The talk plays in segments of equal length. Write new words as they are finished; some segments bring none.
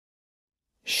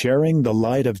Sharing the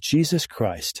Light of Jesus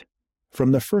Christ,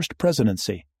 from the First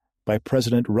Presidency, by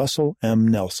President Russell M.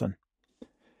 Nelson.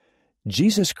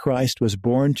 Jesus Christ was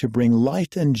born to bring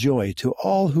light and joy to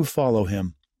all who follow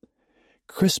him.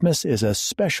 Christmas is a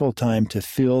special time to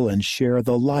feel and share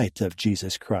the light of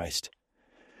Jesus Christ.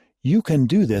 You can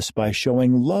do this by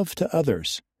showing love to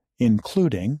others,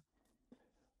 including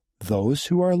those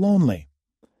who are lonely,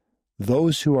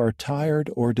 those who are tired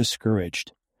or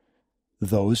discouraged,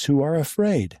 those who are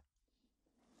afraid.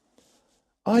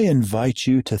 I invite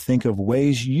you to think of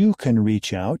ways you can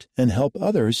reach out and help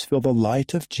others feel the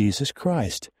light of Jesus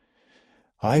Christ.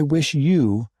 I wish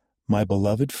you, my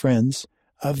beloved friends,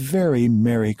 a very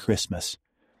Merry Christmas.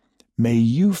 May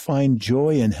you find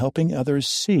joy in helping others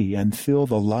see and feel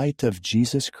the light of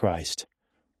Jesus Christ.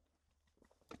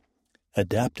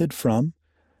 Adapted from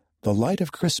The Light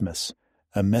of Christmas,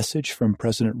 a message from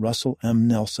President Russell M.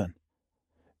 Nelson.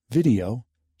 Video,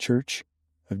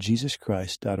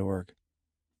 churchofjesuschrist.org.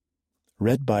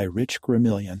 Read by Rich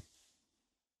Gramillion.